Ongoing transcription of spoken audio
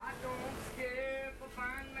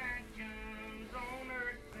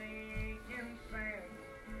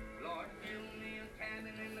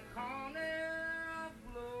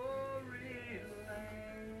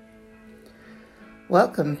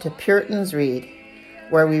Welcome to Puritans Read,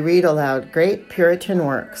 where we read aloud great Puritan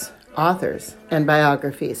works, authors, and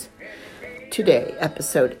biographies. Today,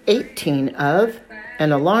 episode 18 of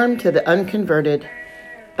An Alarm to the Unconverted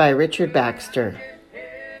by Richard Baxter.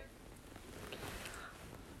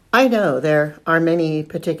 I know there are many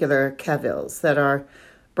particular cavils that are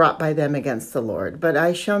brought by them against the Lord, but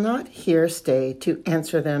I shall not here stay to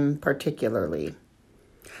answer them particularly,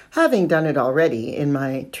 having done it already in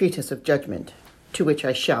my treatise of judgment, to which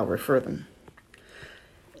I shall refer them.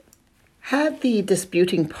 Had the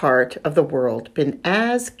disputing part of the world been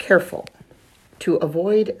as careful to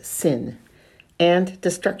avoid sin and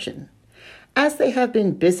destruction as they have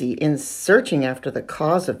been busy in searching after the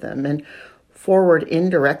cause of them and forward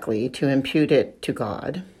indirectly to impute it to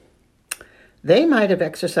God, they might have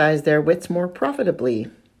exercised their wits more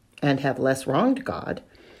profitably and have less wronged God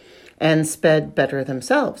and sped better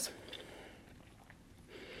themselves.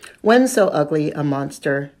 When so ugly a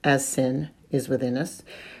monster as sin is within us,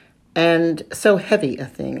 and so heavy a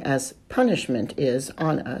thing as punishment is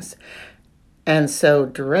on us, and so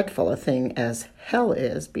dreadful a thing as hell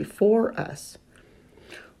is before us,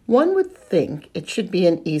 one would think it should be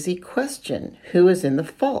an easy question who is in the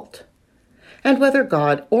fault, and whether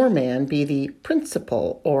God or man be the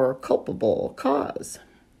principal or culpable cause.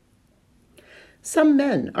 Some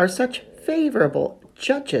men are such favorable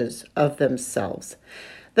judges of themselves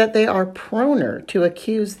that they are proner to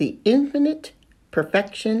accuse the infinite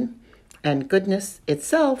perfection and goodness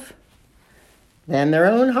itself than their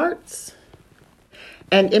own hearts,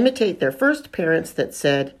 and imitate their first parents that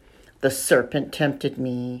said, "The serpent tempted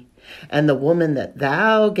me, and the woman that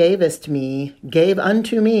thou gavest me gave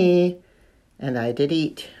unto me, and I did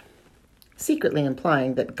eat," secretly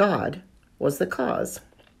implying that God was the cause.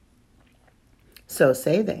 So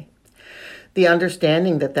say they. The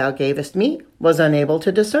understanding that thou gavest me was unable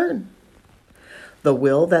to discern. The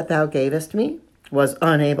will that thou gavest me was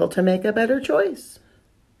unable to make a better choice.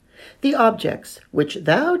 The objects which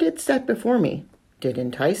thou didst set before me did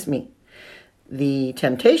entice me. The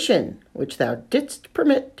temptation which thou didst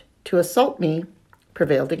permit to assault me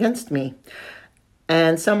prevailed against me.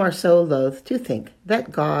 And some are so loath to think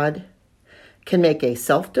that God can make a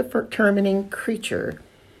self-determining creature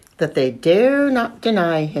that they dare not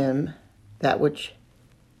deny him that which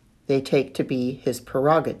they take to be his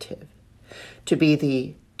prerogative, to be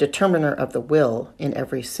the determiner of the will in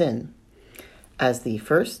every sin, as the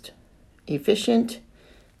first, efficient,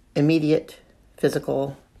 immediate,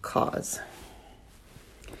 physical cause.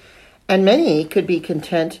 And many could be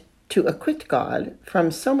content to acquit God from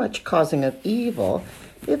so much causing of evil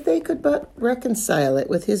if they could but reconcile it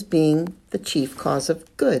with his being the chief cause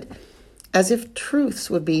of good, as if truths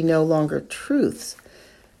would be no longer truths.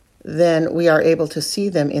 Then we are able to see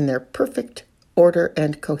them in their perfect order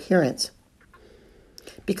and coherence.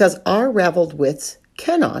 Because our raveled wits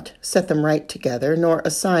cannot set them right together, nor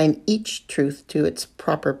assign each truth to its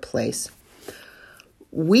proper place,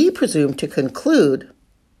 we presume to conclude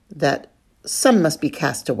that some must be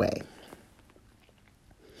cast away.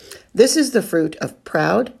 This is the fruit of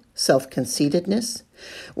proud self-conceitedness,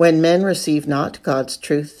 when men receive not God's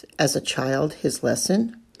truth as a child his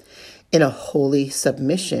lesson, in a holy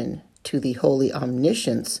submission to the holy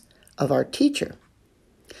omniscience of our teacher,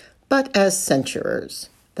 but as censurers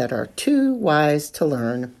that are too wise to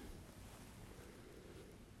learn.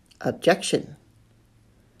 Objection.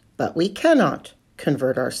 But we cannot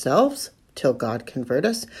convert ourselves till God convert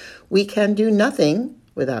us. We can do nothing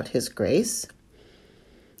without his grace.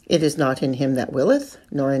 It is not in him that willeth,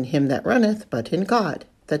 nor in him that runneth, but in God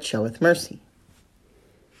that showeth mercy.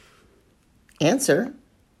 Answer.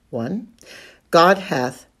 1. God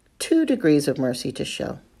hath 2 degrees of mercy to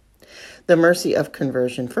show. The mercy of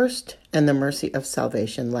conversion first, and the mercy of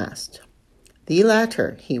salvation last. The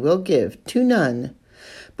latter he will give to none,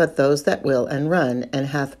 but those that will and run, and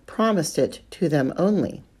hath promised it to them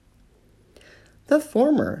only. The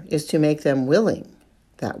former is to make them willing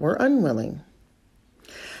that were unwilling.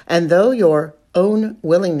 And though your own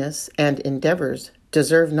willingness and endeavors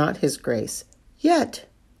deserve not his grace, yet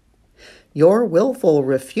your willful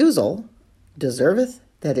refusal deserveth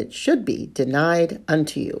that it should be denied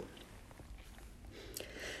unto you.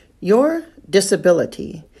 Your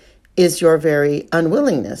disability is your very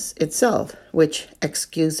unwillingness itself, which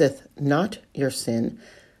excuseth not your sin,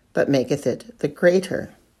 but maketh it the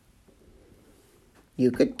greater.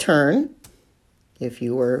 You could turn, if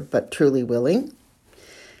you were but truly willing,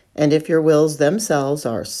 and if your wills themselves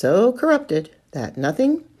are so corrupted that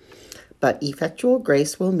nothing but effectual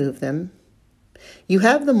grace will move them, you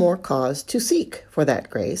have the more cause to seek for that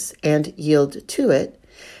grace and yield to it,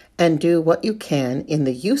 and do what you can in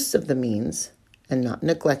the use of the means and not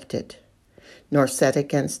neglect it, nor set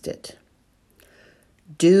against it.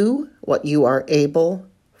 Do what you are able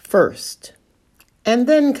first, and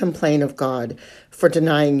then complain of God for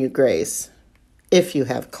denying you grace, if you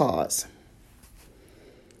have cause.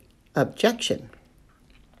 Objection.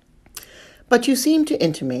 But you seem to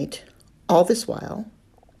intimate all this while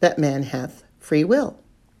that man hath free will.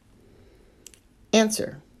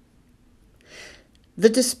 Answer. The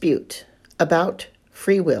dispute about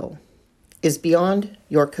free will is beyond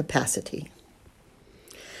your capacity.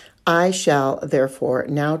 I shall therefore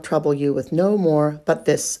now trouble you with no more but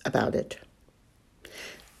this about it.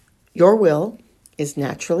 Your will is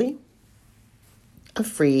naturally a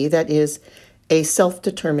free, that is, a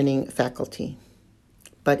self-determining faculty,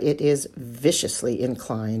 but it is viciously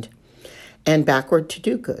inclined and backward to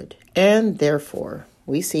do good, and therefore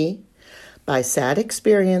we see by sad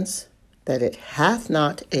experience that it hath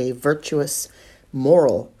not a virtuous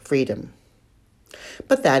moral freedom.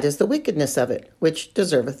 But that is the wickedness of it, which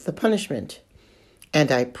deserveth the punishment.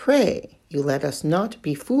 And I pray you let us not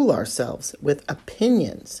befool ourselves with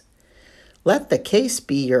opinions. Let the case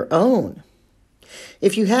be your own.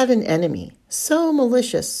 If you had an enemy so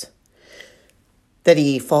malicious that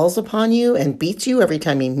he falls upon you and beats you every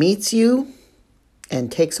time he meets you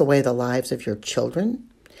and takes away the lives of your children,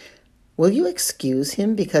 will you excuse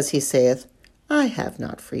him because he saith, I have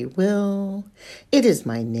not free will, it is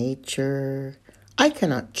my nature, I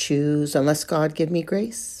cannot choose unless God give me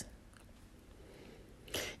grace?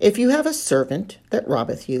 If you have a servant that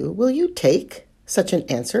robbeth you, will you take such an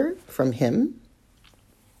answer from him?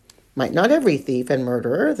 Might not every thief and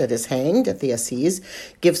murderer that is hanged at the assize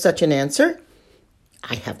give such an answer?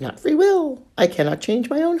 I have not free will, I cannot change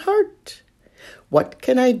my own heart. What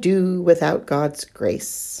can I do without God's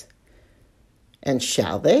grace? And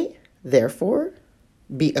shall they, therefore,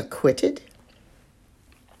 be acquitted?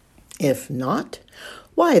 If not,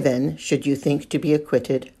 why then should you think to be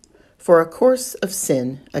acquitted for a course of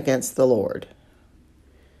sin against the Lord?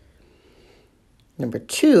 Number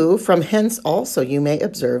 2, from hence also you may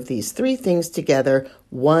observe these 3 things together.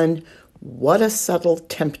 1, what a subtle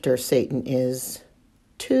tempter Satan is.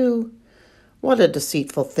 2, what a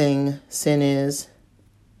deceitful thing sin is.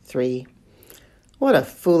 3, what a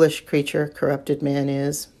foolish creature corrupted man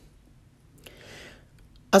is.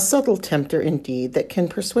 A subtle tempter indeed that can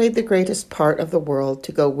persuade the greatest part of the world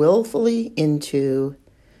to go willfully into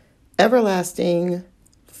everlasting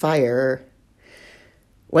fire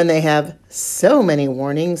when they have so many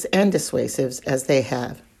warnings and dissuasives as they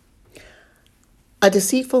have. A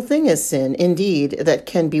deceitful thing is sin, indeed, that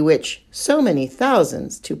can bewitch so many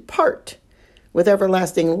thousands to part with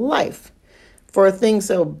everlasting life for a thing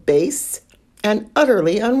so base and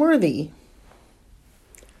utterly unworthy.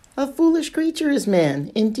 A foolish creature is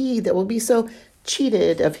man, indeed, that will be so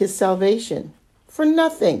cheated of his salvation for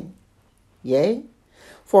nothing, yea,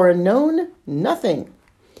 for a known nothing,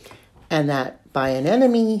 and that by an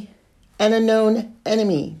enemy and a known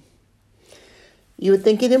enemy. You would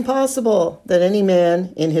think it impossible that any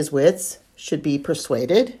man in his wits should be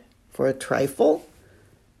persuaded, for a trifle,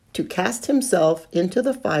 to cast himself into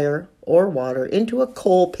the fire or water, into a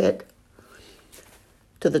coal pit,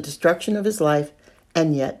 to the destruction of his life,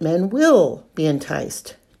 and yet men will be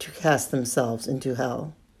enticed to cast themselves into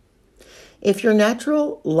hell. If your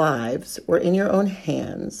natural lives were in your own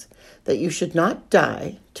hands, that you should not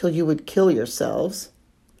die till you would kill yourselves,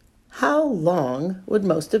 how long would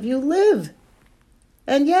most of you live?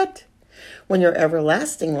 And yet, when your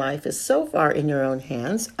everlasting life is so far in your own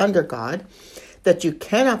hands, under God, that you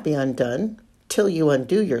cannot be undone till you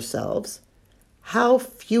undo yourselves, how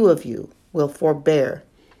few of you will forbear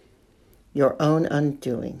your own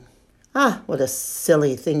undoing? Ah, what a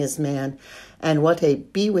silly thing is man, and what a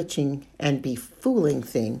bewitching and befooling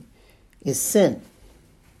thing is sin.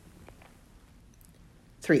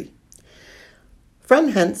 3. From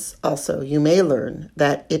hence also you may learn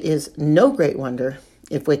that it is no great wonder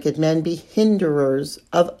if wicked men be hinderers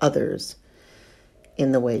of others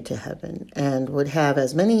in the way to heaven, and would have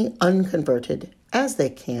as many unconverted as they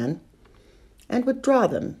can, and would draw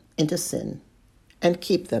them into sin and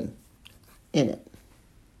keep them in it.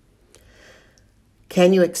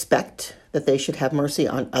 Can you expect that they should have mercy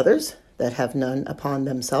on others that have none upon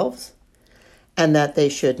themselves, and that they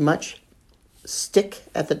should much stick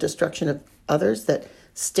at the destruction of others that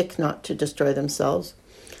stick not to destroy themselves?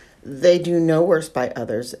 They do no worse by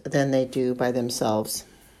others than they do by themselves.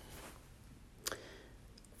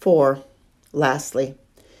 4. Lastly,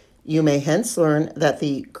 you may hence learn that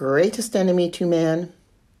the greatest enemy to man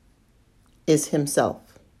is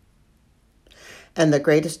himself, and the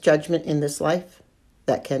greatest judgment in this life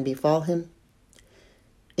that can befall him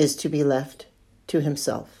is to be left to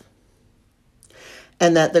himself,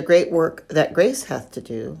 and that the great work that grace hath to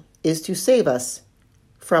do is to save us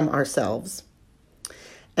from ourselves,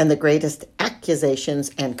 and the greatest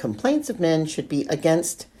accusations and complaints of men should be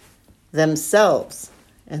against themselves,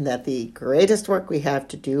 and that the greatest work we have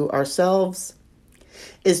to do ourselves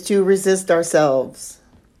is to resist ourselves,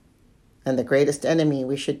 and the greatest enemy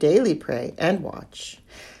we should daily pray and watch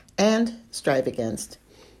and strive against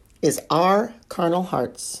is our carnal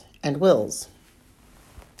hearts and wills.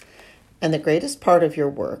 And the greatest part of your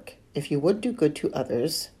work, if you would do good to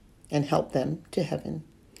others and help them to heaven,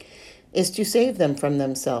 is to save them from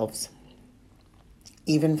themselves,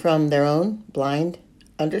 even from their own blind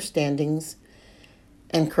understandings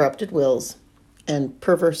and corrupted wills and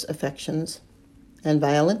perverse affections and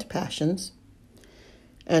violent passions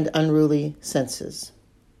and unruly senses.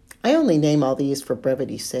 I only name all these for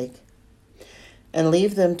brevity's sake, and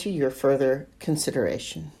leave them to your further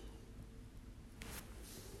consideration.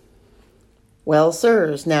 Well,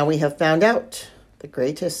 sirs, now we have found out the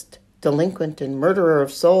greatest delinquent and murderer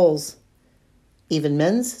of souls, even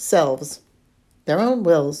men's selves, their own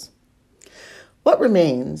wills. What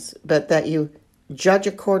remains but that you judge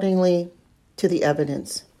accordingly to the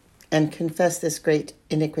evidence and confess this great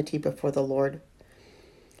iniquity before the Lord,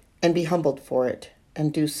 and be humbled for it,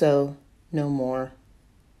 and do so no more.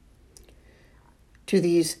 To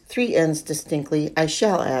these three ends distinctly, I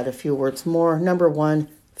shall add a few words more. Number 1,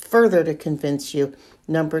 further to convince you.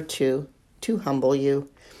 Number 2, to humble you.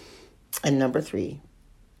 And number 3,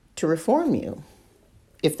 to reform you,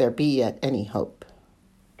 if there be yet any hope.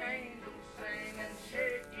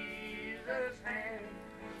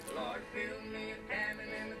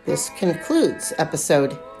 This concludes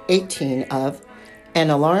episode 18 of An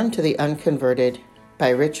Alarm to the Unconverted by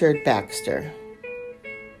Richard Baxter.